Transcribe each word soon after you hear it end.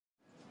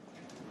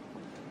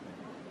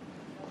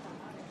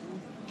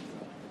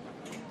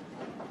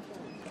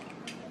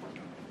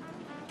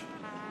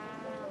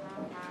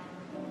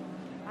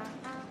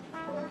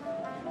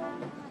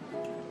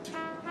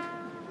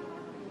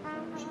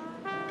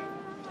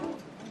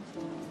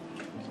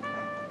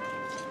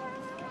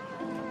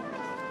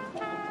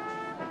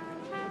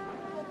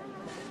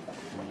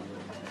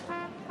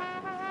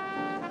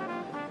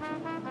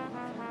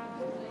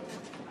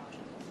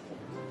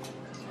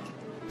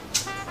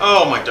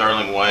Oh, my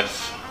darling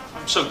wife.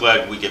 I'm so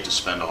glad we get to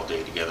spend all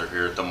day together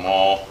here at the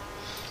mall.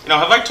 You know,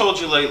 have I told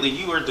you lately,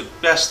 you are the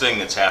best thing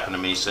that's happened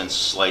to me since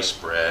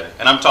sliced bread.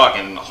 And I'm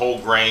talking whole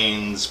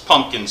grains,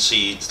 pumpkin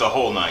seeds, the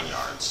whole 9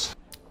 yards.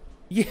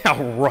 Yeah,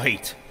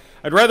 right.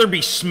 I'd rather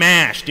be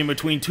smashed in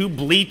between two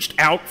bleached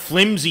out,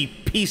 flimsy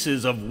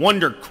pieces of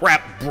wonder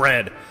crap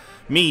bread.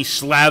 Me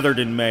slathered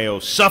in mayo,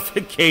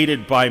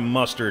 suffocated by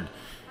mustard.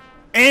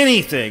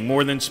 Anything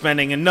more than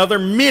spending another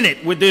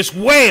minute with this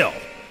whale.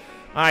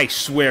 I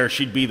swear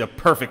she'd be the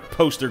perfect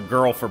poster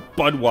girl for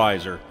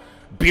Budweiser.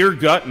 Beer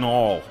gut and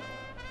all.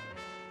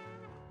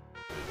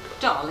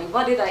 Darling,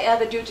 what did I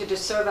ever do to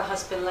deserve a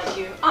husband like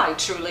you? I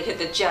truly hit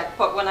the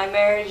jackpot when I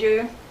married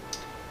you.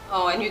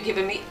 Oh, and you've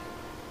given me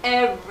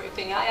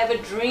everything I ever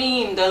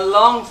dreamed and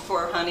longed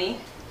for, honey.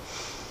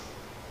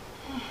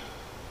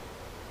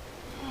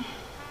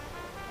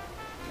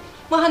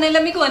 Well, honey,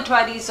 let me go and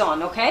try these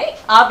on, okay?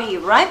 I'll be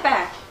right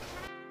back.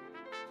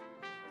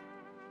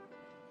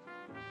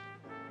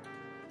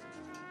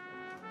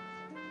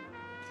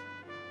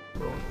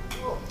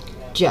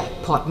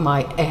 Jackpot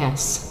my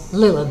ass.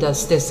 Little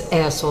does this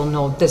asshole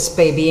know this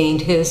baby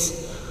ain't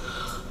his.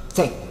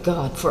 Thank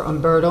God for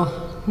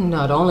Umberto.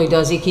 Not only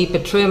does he keep a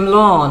trim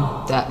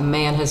lawn, that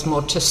man has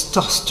more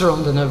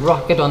testosterone than a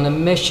rocket on a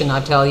mission,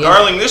 I tell you.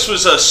 Darling, this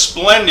was a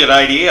splendid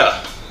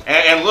idea.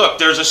 And look,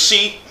 there's a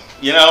seat,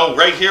 you know,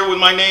 right here with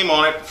my name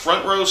on it,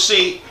 front row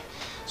seat.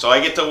 So I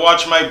get to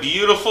watch my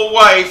beautiful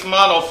wife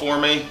model for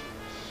me.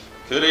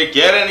 Could it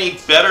get any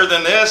better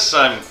than this?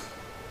 I'm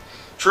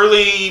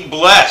truly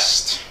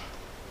blessed.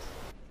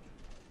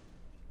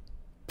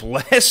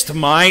 Blessed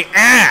my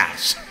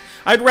ass!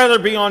 I'd rather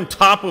be on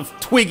top of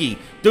Twiggy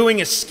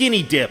doing a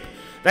skinny dip.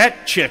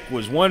 That chick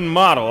was one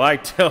model, I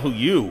tell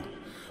you.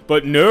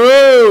 But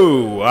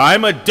no,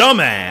 I'm a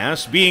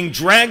dumbass being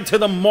dragged to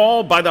the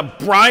mall by the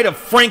bride of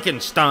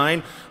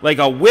Frankenstein like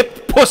a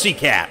whipped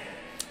pussycat.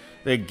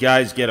 The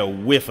guys get a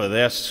whiff of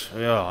this.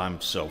 Oh, I'm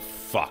so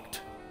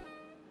fucked.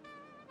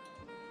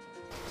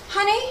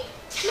 Honey,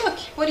 look,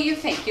 what do you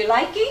think? You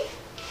like it?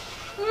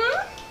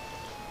 Hmm?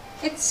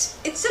 It's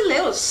a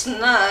little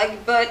snug,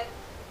 but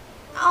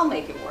I'll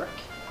make it work.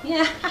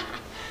 Yeah.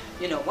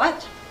 You know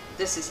what?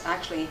 This is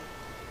actually,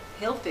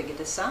 he'll figure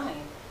the sign.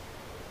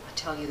 I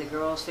tell you, the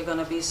girls, they're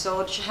gonna be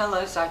so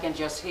jealous. I can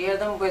just hear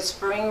them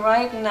whispering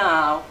right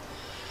now.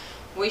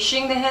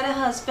 Wishing they had a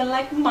husband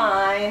like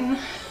mine.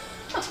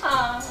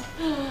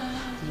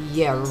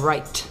 Yeah,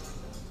 right.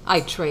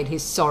 I'd trade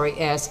his sorry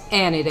ass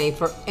any day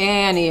for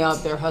any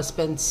of their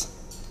husbands.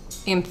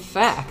 In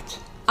fact,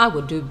 I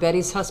would do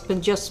Betty's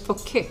husband just for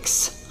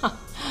kicks.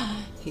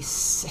 He's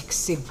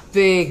sexy,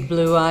 big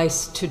blue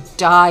eyes to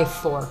die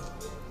for.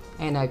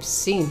 And I've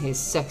seen his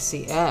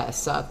sexy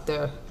ass out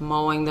there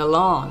mowing the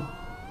lawn.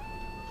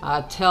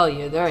 I tell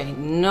you, there ain't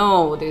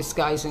no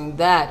disguising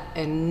that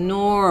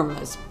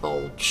enormous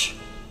bulge.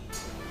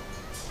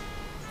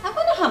 I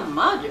wonder how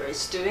Mother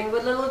is doing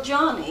with little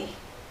Johnny.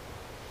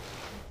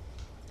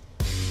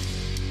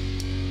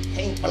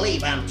 Can't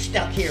believe I'm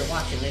stuck here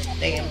watching this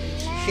damn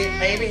piece of shit,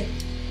 baby.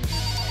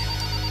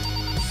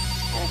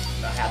 I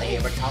don't know how they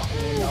ever taught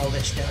me and all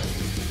this stuff.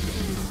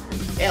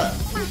 Hello.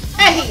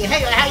 Hey,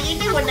 how you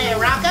doing there,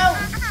 Rocco?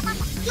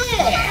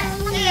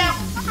 Yeah,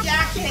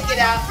 I can't get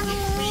out.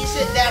 You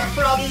sitting down and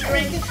put all these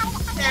drinking?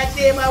 God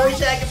damn, I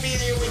wish I could be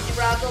there with you,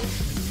 Rocco.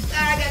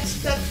 I got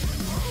stuck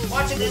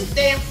watching this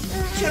damn,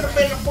 should have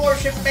been an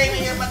abortion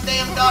baby, and my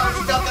damn daughter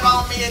stuck it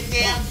on me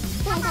again.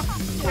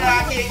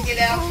 I can't get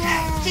out.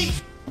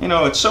 Jeez. You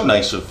know, it's so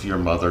nice of your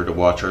mother to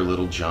watch her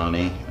little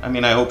Johnny. I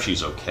mean, I hope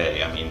she's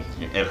okay. I mean,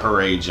 at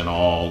her age and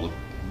all,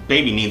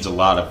 baby needs a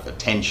lot of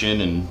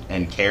attention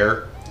and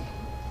care.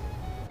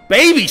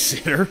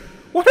 Babysitter?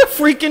 What a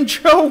freaking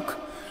joke!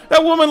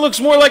 That woman looks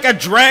more like a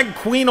drag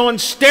queen on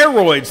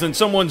steroids than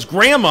someone's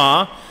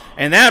grandma.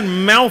 And that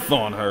mouth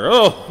on her,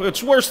 oh,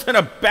 it's worse than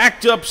a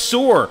backed up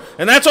sewer.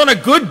 And that's on a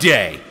good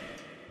day.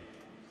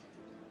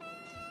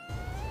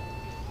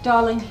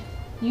 Darling,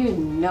 you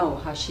know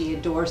how she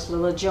adores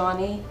little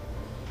Johnny.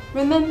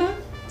 Remember,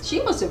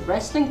 she was a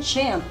wrestling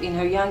champ in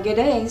her younger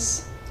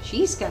days.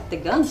 She's got the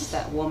guns,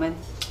 that woman.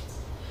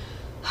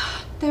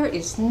 There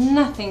is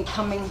nothing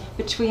coming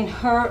between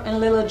her and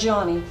little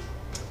Johnny.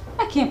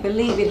 I can't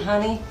believe it,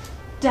 honey.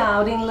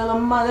 Doubting little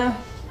mother.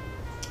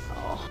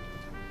 Oh,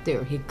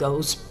 there he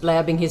goes,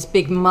 blabbing his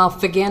big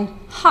mouth again.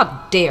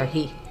 How dare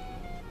he?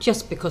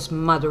 Just because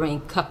mother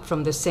ain't cut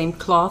from the same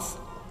cloth.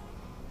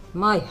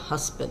 My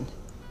husband,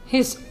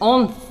 his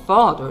own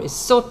father, is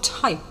so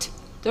tight,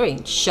 there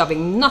ain't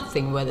shoving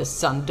nothing where the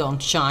sun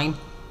don't shine.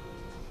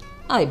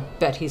 I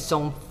bet his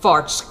own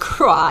farts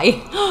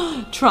cry,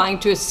 trying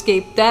to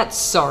escape that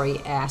sorry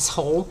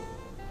asshole.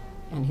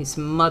 And his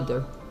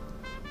mother,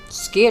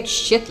 scared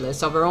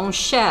shitless of her own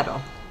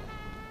shadow.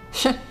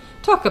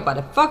 Talk about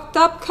a fucked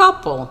up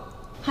couple.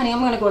 Honey, I'm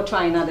gonna go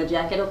try another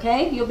jacket,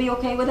 okay? You'll be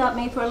okay without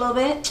me for a little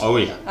bit? Oh,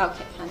 yeah.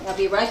 Okay, honey, I'll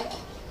be right back.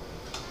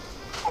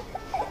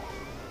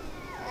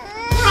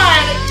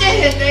 Right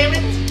again, damn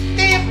it!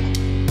 Damn!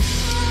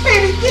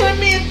 Baby's giving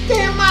me a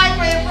damn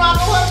migraine,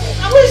 Rocco.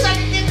 I wish I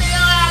could get the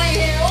hell out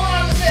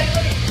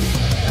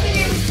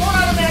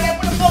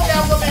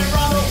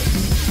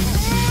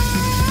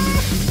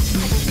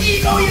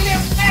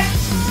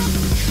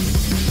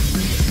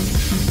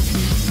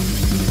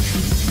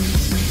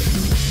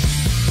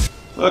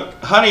Look,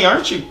 honey,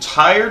 aren't you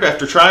tired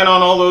after trying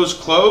on all those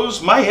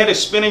clothes? My head is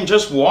spinning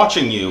just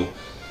watching you.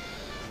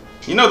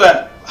 You know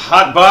that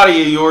hot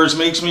body of yours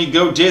makes me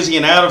go dizzy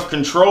and out of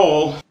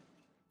control.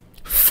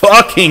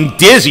 Fucking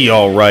dizzy,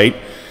 all right.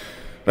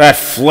 That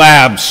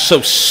flab's so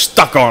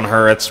stuck on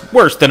her, it's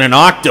worse than an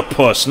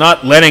octopus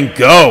not letting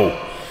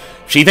go.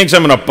 If she thinks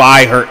I'm gonna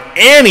buy her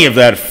any of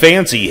that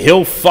fancy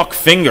hill fuck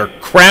finger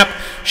crap,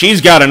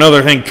 she's got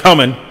another thing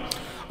coming.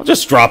 I'll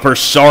just drop her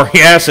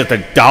sorry ass at the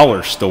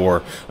dollar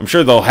store. I'm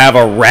sure they'll have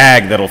a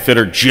rag that'll fit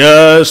her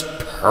just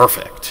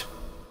perfect.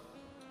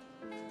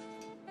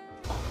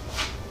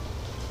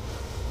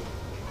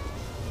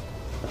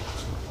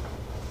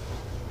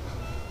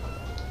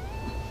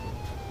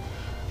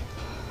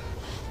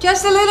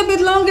 Just a little bit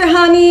longer,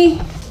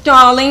 honey.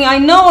 Darling, I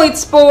know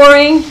it's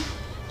boring.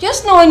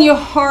 Just know in your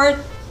heart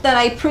that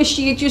I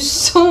appreciate you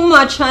so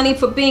much, honey,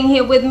 for being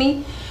here with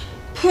me.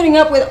 Putting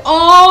up with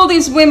all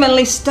this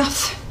womanly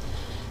stuff.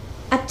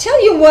 I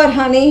tell you what,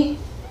 honey.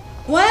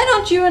 Why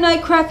don't you and I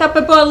crack up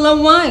a bottle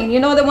of wine? You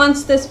know, the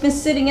ones that's been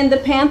sitting in the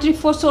pantry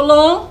for so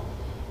long?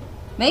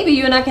 Maybe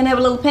you and I can have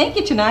a little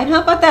panky tonight.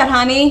 How about that,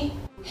 honey?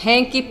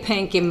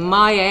 Hanky-panky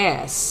my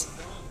ass.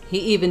 He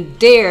even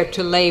dared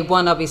to lay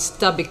one of his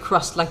stubby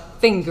crust-like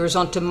fingers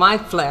onto my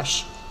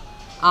flesh.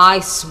 I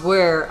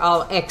swear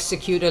I'll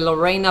execute a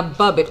Lorena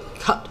Bobbitt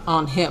cut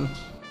on him.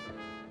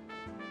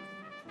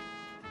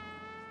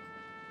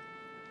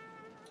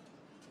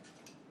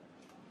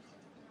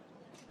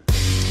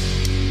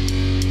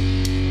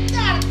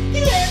 God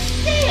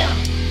damn!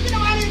 You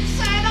know I didn't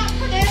sign up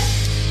for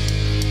this!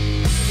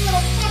 You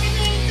little fucking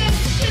thing done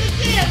shit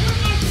again! What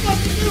am I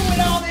supposed to do with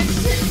all this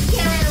shit you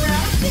carrying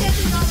around? I can't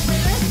do nothing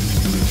with this!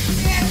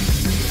 Yeah,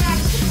 get out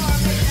of the car,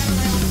 baby, that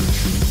around.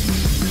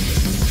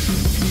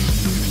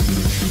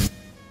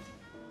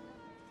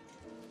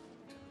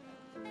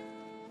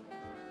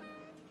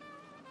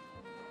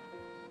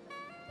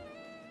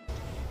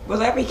 Will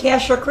that be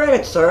cash or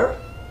credit, sir?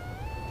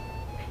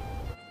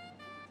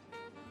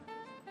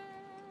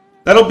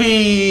 That'll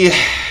be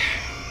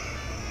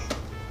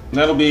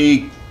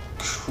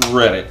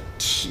credit.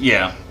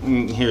 Yeah,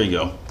 here you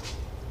go.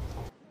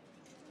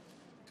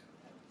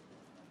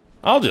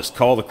 I'll just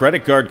call the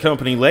credit card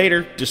company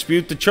later,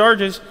 dispute the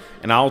charges,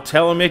 and I'll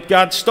tell them it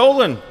got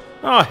stolen.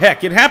 Oh,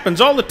 heck, it happens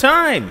all the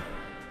time.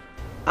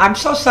 I'm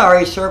so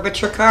sorry, sir,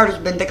 but your card has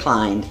been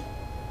declined.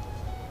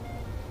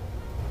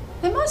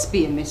 There must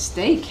be a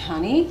mistake,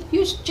 honey.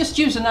 You just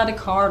use another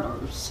card or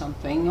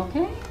something,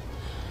 okay?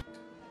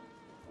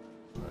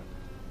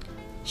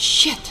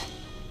 Shit!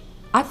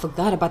 I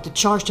forgot about the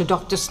charge to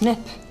Dr. Snip.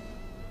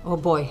 Oh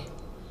boy.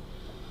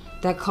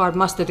 That card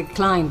must have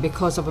declined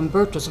because of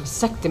Umberto's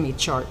vasectomy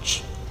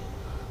charge.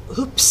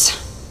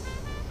 Oops.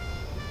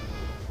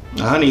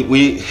 Honey,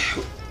 we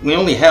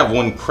only have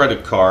one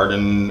credit card,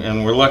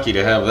 and we're lucky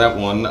to have that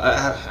one.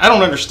 I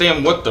don't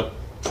understand what the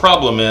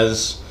problem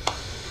is.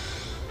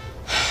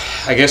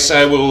 I guess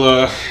I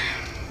will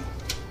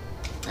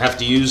have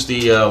to use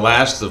the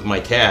last of my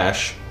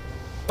cash.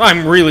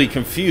 I'm really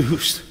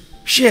confused.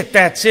 Shit,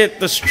 that's it,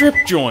 the strip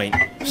joint.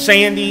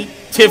 Sandy,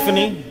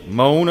 Tiffany,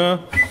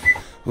 Mona.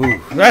 Ooh,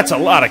 that's a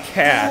lot of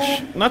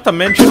cash. Not to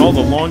mention all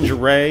the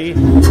lingerie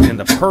and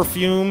the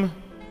perfume.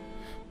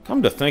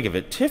 Come to think of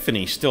it,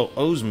 Tiffany still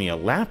owes me a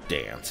lap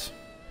dance.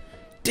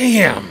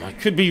 Damn, I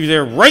could be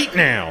there right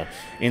now.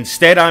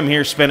 Instead, I'm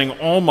here spending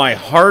all my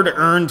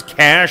hard-earned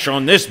cash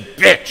on this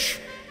bitch.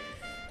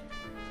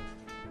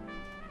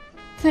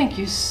 Thank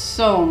you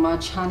so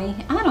much, honey.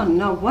 I don't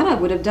know what I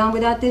would have done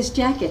without these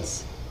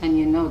jackets. And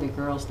you know the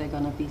girls, they're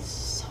gonna be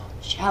so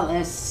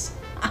jealous.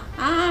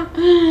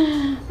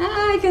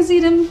 I can see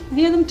them,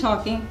 hear them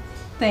talking.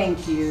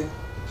 Thank you.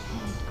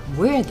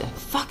 Where the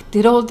fuck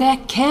did all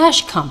that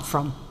cash come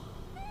from?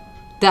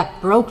 That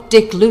broke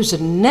dick loser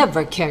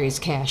never carries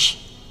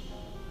cash.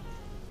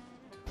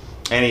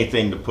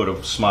 Anything to put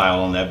a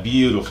smile on that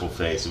beautiful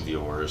face of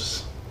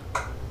yours.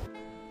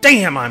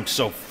 Damn, I'm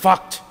so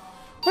fucked.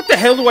 What the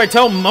hell do I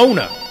tell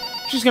Mona?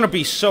 She's gonna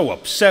be so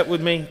upset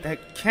with me.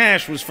 That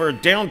cash was for a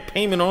down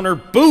payment on her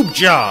boob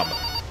job.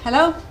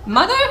 Hello?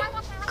 Mother?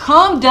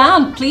 Calm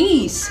down,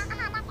 please.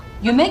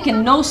 You're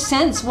making no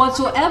sense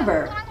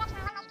whatsoever.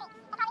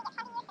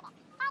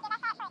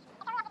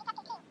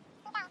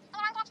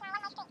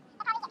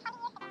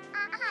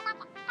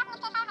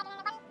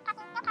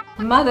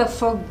 Mother,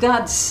 for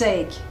God's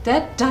sake,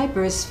 that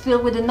diaper is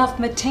filled with enough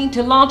methane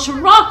to launch a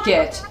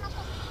rocket.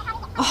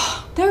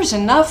 Oh, there's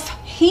enough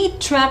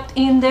heat trapped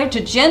in there to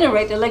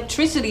generate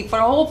electricity for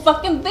a whole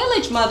fucking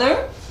village,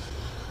 Mother.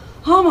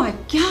 Oh my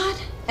God,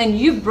 and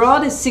you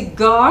brought a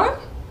cigar?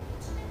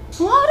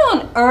 What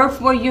on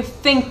earth were you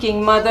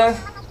thinking, Mother?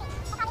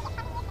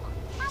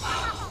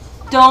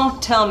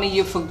 Don't tell me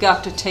you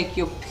forgot to take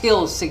your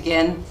pills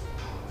again,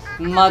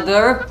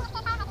 Mother.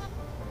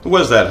 Who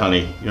was that,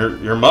 honey?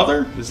 Your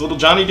mother? Is little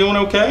Johnny doing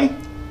okay?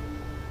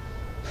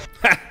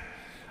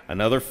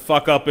 Another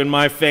fuck up in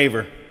my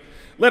favor.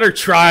 Let her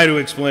try to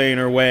explain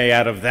her way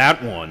out of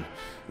that one.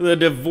 The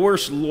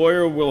divorce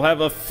lawyer will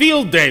have a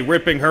field day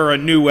ripping her a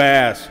new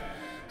ass.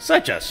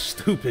 Such a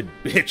stupid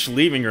bitch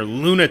leaving her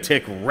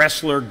lunatic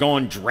wrestler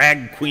gone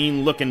drag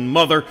queen looking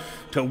mother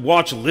to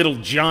watch little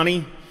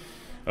Johnny.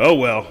 Oh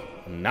well,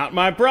 not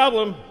my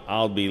problem.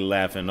 I'll be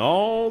laughing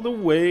all the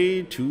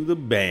way to the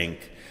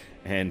bank.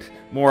 And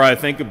more I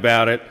think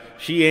about it,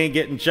 she ain't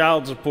getting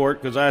child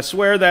support, 'cause I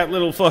swear that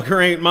little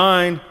fucker ain't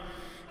mine.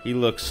 He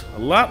looks a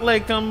lot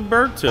like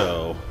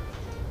Umberto.